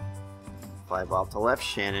 Fly ball to left.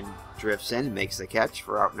 Shannon drifts in and makes the catch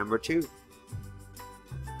for out number 2.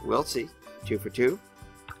 Wiltsey, 2 for 2.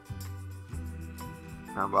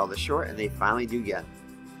 Ground ball to short, and they finally do get.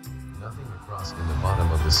 Nothing across in the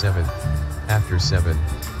bottom of the 7th. After 7,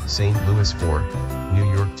 St. Louis 4,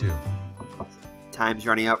 New York 2. Time's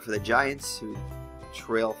running out for the Giants, who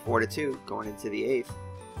trail 4-2 going into the 8th.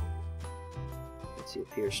 Let's see,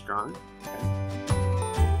 appears strong. Okay.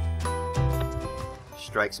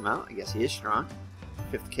 Strikes him out. I guess he is strong.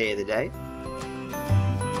 5th K of the day. And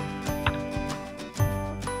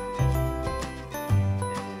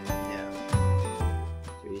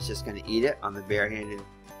so he's just going to eat it on the barehanded.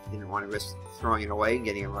 Didn't want to risk throwing it away and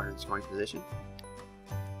getting a runner in scoring position.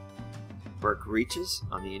 Burke reaches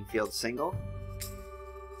on the infield single.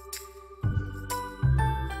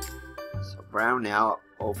 So Brown now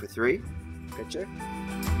 0 for 3. Pitcher.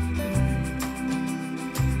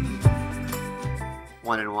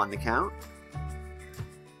 1-1 the count.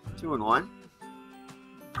 2-1.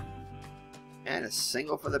 And a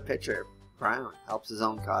single for the pitcher. Brown helps his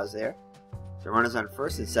own cause there. So runners on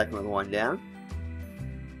first and second with 1 down.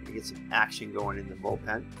 We get some action going in the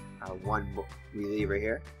bullpen. One reliever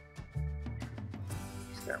here.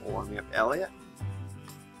 Start warming up Elliott.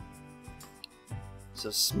 So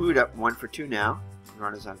Smoot up 1 for 2 now.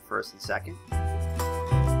 Runners on first and second.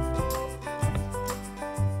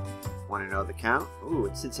 1-0 the count. Ooh,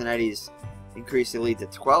 and Cincinnati's increased the lead to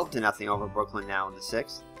 12-0 over Brooklyn now in the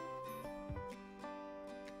 6th.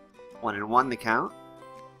 1-1 the count.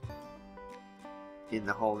 In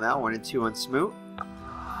the hole now, 1-2 on Smoot.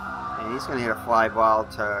 And he's going to hit a fly ball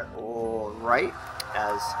to right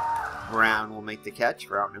as Brown will make the catch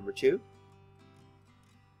for out number 2.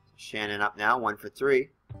 Shannon up now, 1 for 3.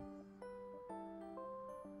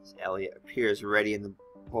 As Elliott appears ready in the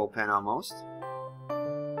bullpen almost.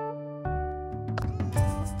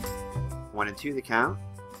 1-2 the count.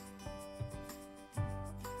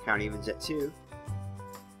 Count evens at 2.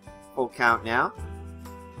 Full count now.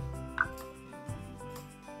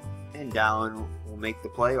 And Dahlin will make the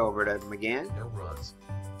play over to McGann. No runs,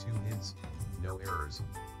 2 hits, no errors.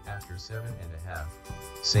 After 7.5.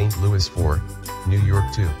 St. Louis 4, New York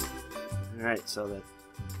 2. Alright, so the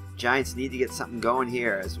Giants need to get something going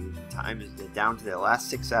here as time is down to their last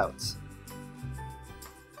 6 outs.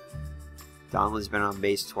 Donley's been on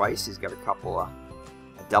base twice. He's got a couple, a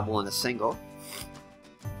double and a single.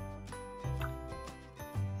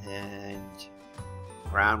 And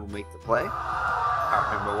Brown will make the play.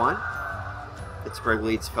 Out number 1. Pittsburgh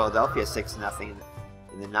leads Philadelphia 6-0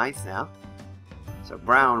 in the 9th now. So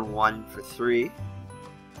Brown 1 for 3.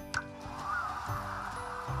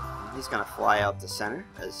 And he's going to fly out to center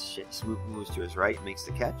as Smoot moves to his right and makes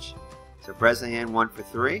the catch. So Bresnahan 1 for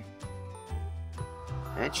 3.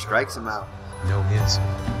 And strikes him out. No hits,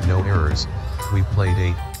 no errors. We played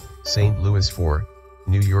 8, St. Louis 4,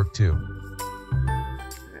 New York 2.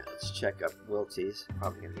 Alright, let's check up Wiltie's.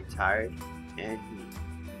 Probably going to be tired. And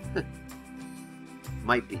he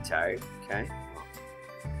might be tired. Okay.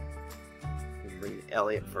 We'll bring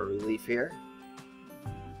Elliott for relief here.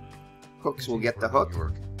 Hooks will get the hook. New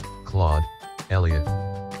York, Claude, Elliott.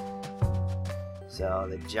 So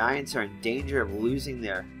the Giants are in danger of losing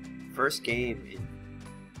their first game and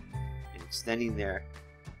extending their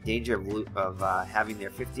danger of having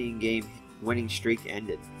their 15-game winning streak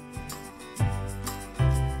ended. So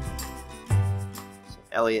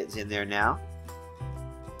Elliott's in there now.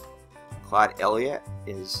 Claude Elliott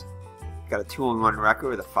is got a 2-1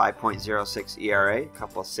 record with a 5.06 ERA, a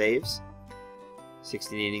couple of saves,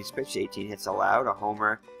 16 innings pitched, 18 hits allowed, a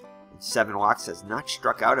homer, and 7 walks. Has not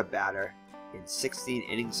struck out a batter in 16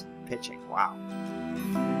 innings pitching. Wow.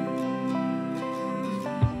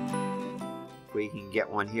 If we can get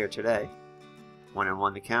one here today.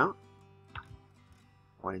 1-1 to count.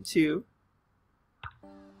 1-2.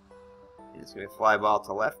 And it's going to fly ball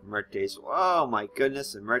to left. Mertes, oh my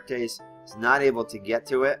goodness, and Mertes is not able to get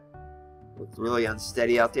to it. Looked really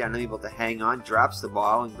unsteady out there, unable to hang on. Drops the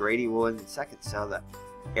ball, and Grady will in second. So the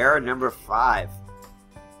error number 5.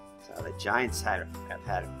 So the Giants have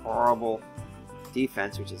had a horrible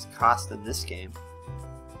defense, which has cost them this game.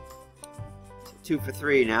 So 2 for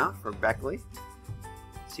 3 now for Beckley.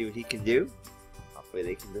 See what he can do. Hopefully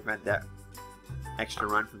they can prevent that extra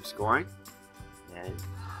run from scoring. And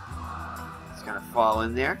it's going to fall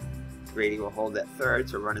in there. Grady will hold at third,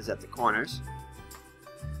 so runners at the corners.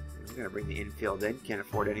 We're going to bring the infield in. Can't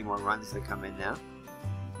afford any more runs to come in now.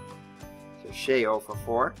 So Shea 0 for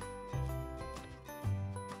 4.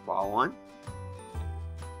 Ball 1.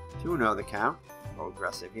 2-0 the count. A little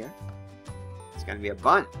aggressive here. It's going to be a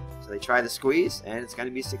bunt. So they try the squeeze, and it's going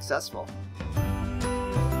to be successful.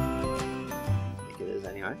 I think it is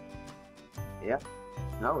anyway. Yep.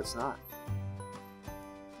 No, it's not.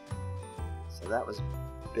 So that was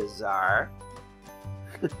bizarre.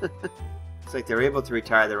 Looks like they were able to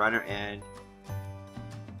retire the runner, and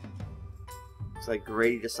looks like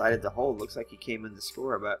Grady decided to hold. Looks like he came in to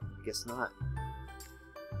score, but I guess not.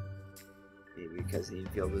 Maybe because the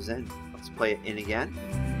infield was in. Let's play it in again.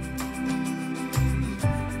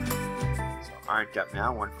 So Arndt up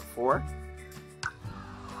now, 1 for 4.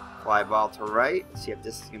 Fly ball to right. Let's see if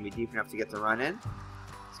this is going to be deep enough to get the run in.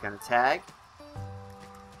 It's going to tag.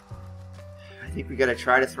 I think we got to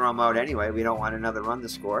try to throw him out anyway. We don't want another run to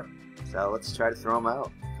score. So let's try to throw him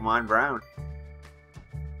out. Come on, Brown.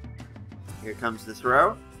 Here comes the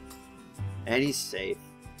throw. And he's safe.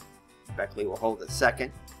 Beckley will hold at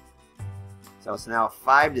second. So it's now a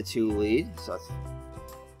 5-2 lead. So it's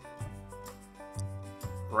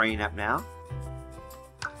Rain up now.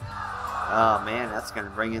 Oh man, that's going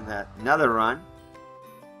to bring in another run.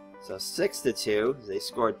 So 6-2. They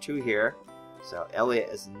scored 2 here. So Elliott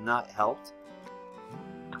is not helped.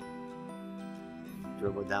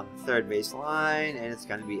 Dribble down the third base line, and it's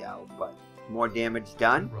going to be out. But more damage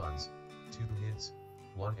done. 2 runs, 2 hits,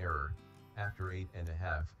 1 error. After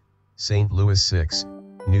 8.5. St. Louis 6,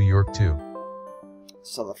 New York 2.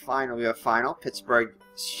 So the final, we have final. Pittsburgh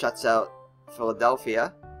shuts out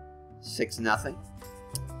Philadelphia 6-0.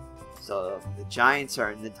 So the Giants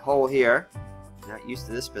are in the hole here. Not used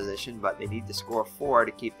to this position, but they need to score 4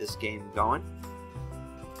 to keep this game going.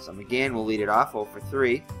 So McGann will lead it off, 0 for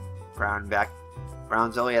 3. Brown back.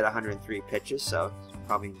 Brown's only at 103 pitches, so he's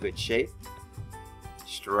probably in good shape.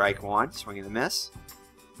 Strike 1, swing and a miss.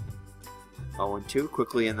 0-2,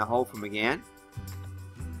 quickly in the hole for McGann.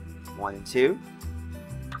 1-2.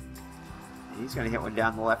 He's going to hit one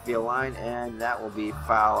down the left field line, and that will be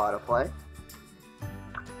foul out of play.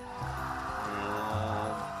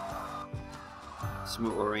 And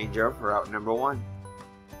Smoot will range over for out number 1.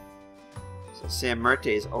 So Sam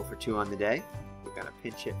Mertes 0 for 2 on the day. We're going to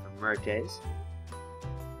pinch hit from Mertes.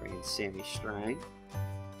 Bring in Sammy Strang. See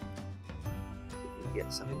if we can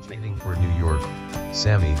get something. Hitting for New York,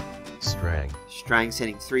 Sammy Strang. Strang's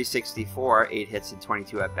hitting .364, 8 hits and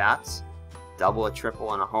 22 at-bats. Double, a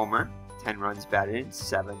triple, and a homer. 10 runs batted in,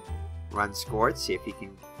 7 runs scored. See if he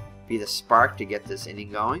can be the spark to get this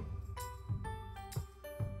inning going.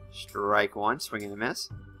 Strike one, swing and a miss.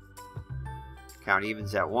 Count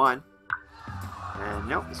evens at 1. And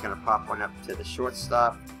nope, he's going to pop one up to the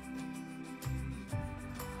shortstop.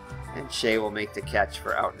 And Shea will make the catch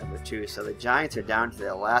for out number 2. So the Giants are down to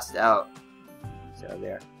their last out. So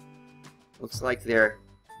there. Looks like their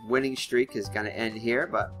winning streak is going to end here,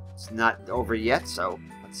 but it's not over yet. So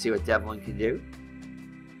let's see what Devlin can do.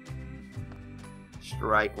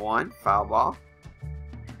 Strike one, foul ball.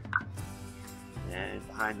 And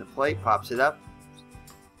behind the plate, pops it up.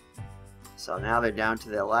 So now they're down to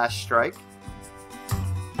their last strike.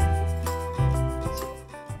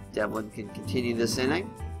 Devlin can continue this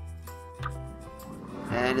inning.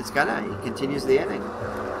 And it's gonna, he continues the inning.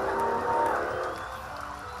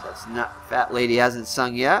 So it's not, Fat Lady hasn't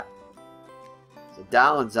sung yet. So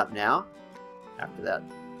Dahlin's up now. After that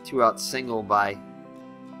 2-out single by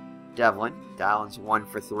Devlin. Dahlin's 1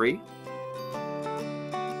 for 3.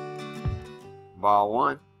 Ball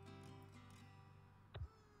 1.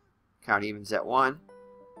 Count evens at 1.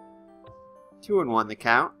 2-1 the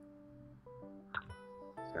count.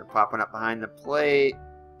 They're popping up behind the plate.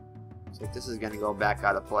 Looks like this is going to go back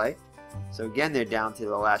out of play. So again, they're down to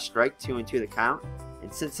the last strike. 2-2 the count.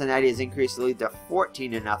 And Cincinnati has increased the lead to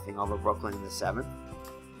 14-0 over Brooklyn in the 7th.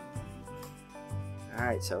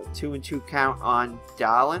 Alright, so 2-2 count on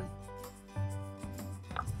Dahlin.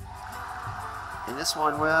 And this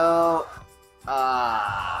one will...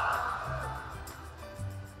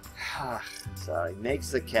 So he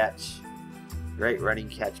makes the catch. Great running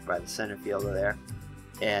catch by the center fielder there.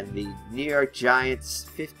 And the New York Giants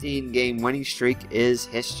 15-game winning streak is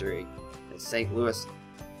history. As St. Louis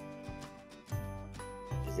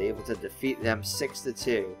is able to defeat them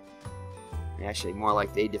 6-2. Actually, more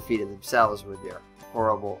like they defeated themselves with their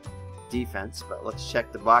horrible defense. But let's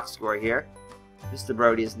check the box score here. Mr.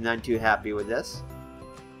 Brody is none too happy with this.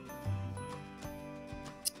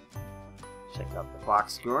 Check out the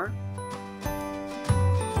box score.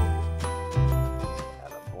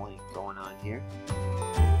 Have a blank going on here.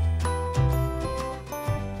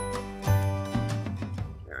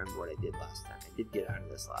 Can't remember what I did last time. I did get out of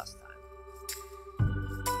this last time.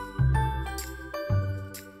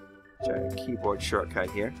 Try a keyboard shortcut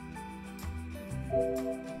here.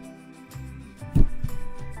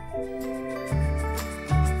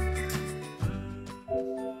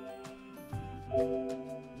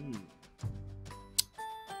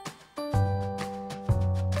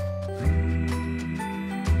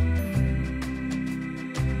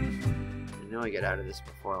 I got out of this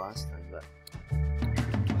before last time, but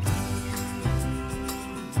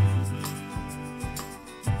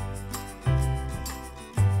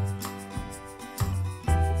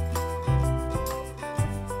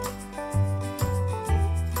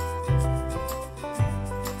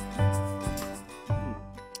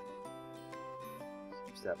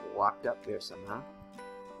seems to have locked up here somehow.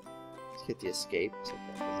 Let's hit the escape. See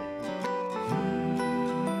if that does anything.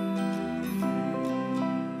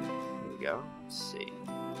 Go. Let's see.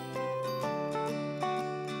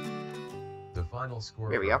 The final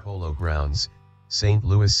score Here we for go. Polo Grounds, St.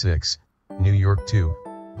 Louis 6, New York 2.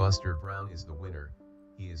 Buster Brown is the winner.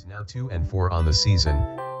 He is now 2-4 on the season.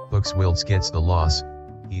 Hooks Wiltz gets the loss.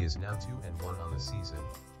 He is now 2-1 on the season.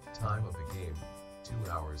 Time of the game, 2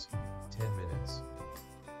 hours, 10 minutes.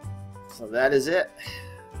 So that is it.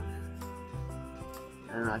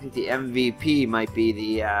 I don't know, I think the MVP might be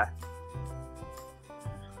the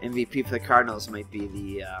MVP for the Cardinals might be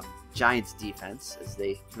the Giants defense, as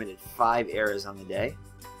they committed 5 errors on the day.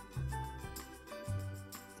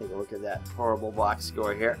 Take a look at that horrible box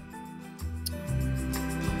score here.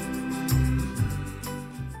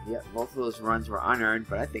 Yeah, both of those runs were unearned,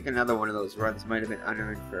 but I think another one of those runs might have been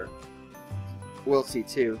unearned for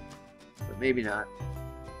Wiltsey too, but maybe not.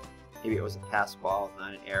 Maybe it was a pass ball,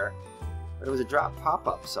 not an error. But it was a drop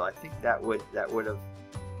pop-up, so I think that would have,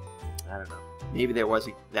 I don't know. Maybe that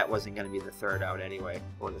wasn't going to be the 3rd out anyway,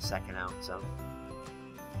 or the 2nd out, so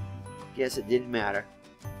guess it didn't matter.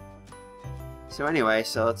 So anyway,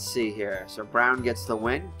 so let's see here. So Brown gets the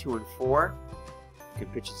win, 2-4. Can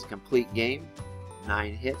pitch a complete game,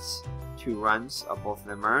 9 hits, 2 runs, both of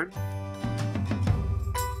them earned.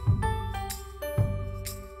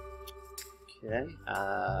 Okay,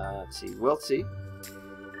 let's see, Wiltsey.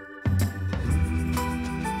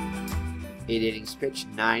 8 innings pitched,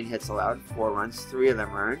 9 hits allowed, 4 runs, 3 of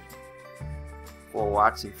them earned, 4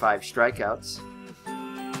 walks and 5 strikeouts.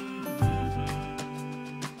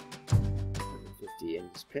 150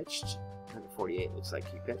 innings pitched, 148 looks like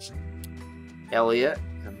he pitched. Elliott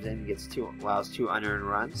comes in, allows 2 unearned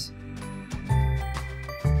runs.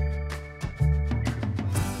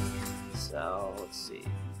 So let's see,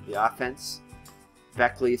 the offense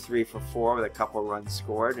Beckley 3 for 4 with a couple runs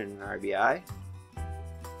scored and an RBI.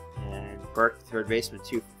 And Burke, third baseman,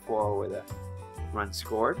 2 for 4 with a run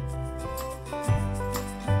scored.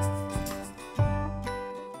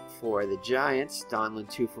 For the Giants, Donlin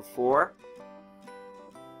 2 for 4.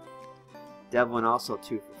 Devlin also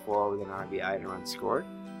 2 for 4 with an RBI and a run scored.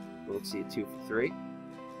 We'll see a 2 for 3.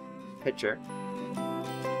 Pitcher.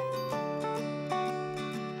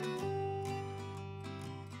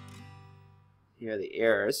 Here are the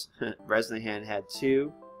errors. Bresnahan had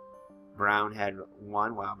 2. Brown had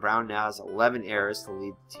 1. Wow, Brown now has 11 errors to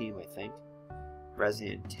lead the team, I think.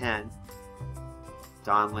 Bresnahan 10.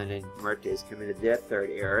 Donlin and Mertes committed their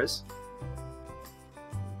 3rd errors.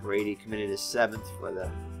 Brady committed his 7th for the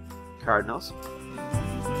Cardinals.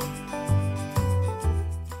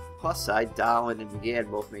 Plus side, Donlin and McGann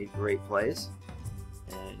both made great plays.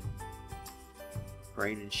 And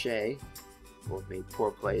Brain and Shea both made poor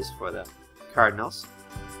plays for the Cardinals.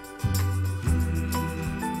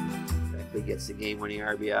 Beckley gets the game-winning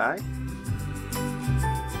RBI.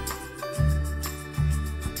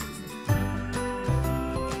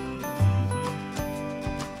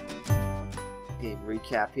 Game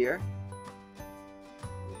recap here.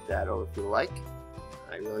 Move that over if you like.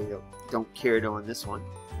 I really don't care to on this one.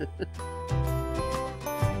 Here's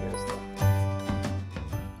the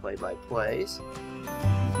play-by-plays.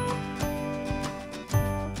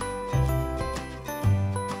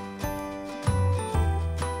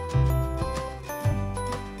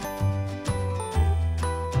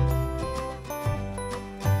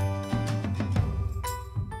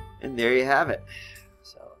 And there you have it.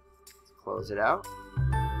 So let's close it out.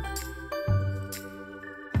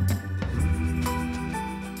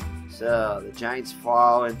 So the Giants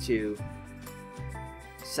fall into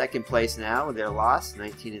 2nd place now with their loss,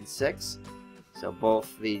 19-6. So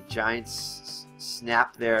both the Giants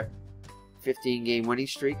snapped their 15-game winning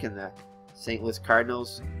streak, and the St. Louis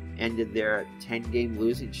Cardinals ended their 10-game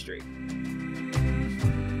losing streak.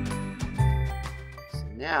 So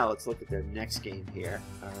now let's look at their next game here.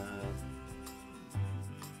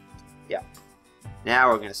 Yeah. Now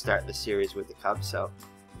we're going to start the series with the Cubs. So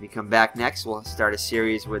when we come back next, we'll start a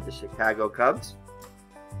series with the Chicago Cubs.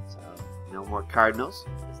 So no more Cardinals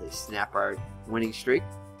as they snap our winning streak.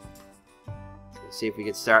 So we'll see if we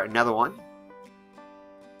can start another one.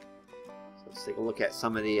 So let's take a look at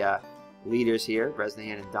some of the leaders here.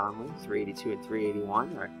 Bresnahan and Donlin, 382 and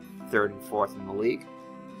 381, are 3rd and 4th in the league.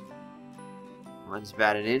 Runs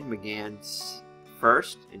batted in, McGann's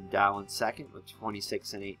 1st and Donlin 2nd with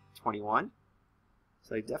 26 and 21.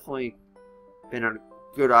 So they've definitely been a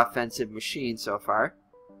good offensive machine so far.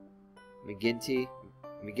 McGinnity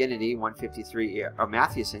 153, or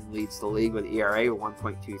Mathewson leads the league with ERA of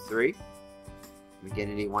 1.23.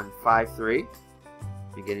 McGinnity 1.53.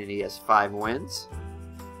 McGinnity has 5 wins.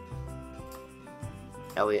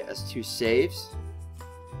 Elliott has 2 saves.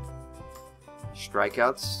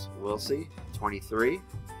 Strikeouts, we'll see, 23.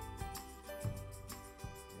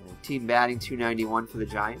 And team batting 291 for the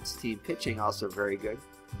Giants. Team pitching also very good,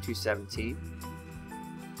 217.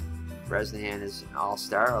 Bresnahan is an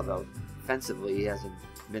all-star, although offensively he hasn't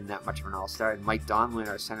been that much of an all-star. And Mike Donlin,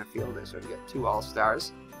 our center fielder, so we got 2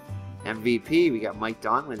 all-stars. MVP, we got Mike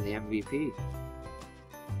Donlin, the MVP.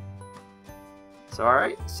 So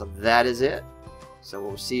alright, so that is it. So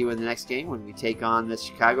we'll see you in the next game when we take on the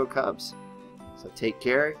Chicago Cubs. So take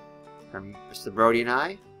care from Mr. Brody and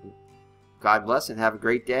I. God bless and have a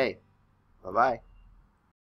great day. Bye-bye.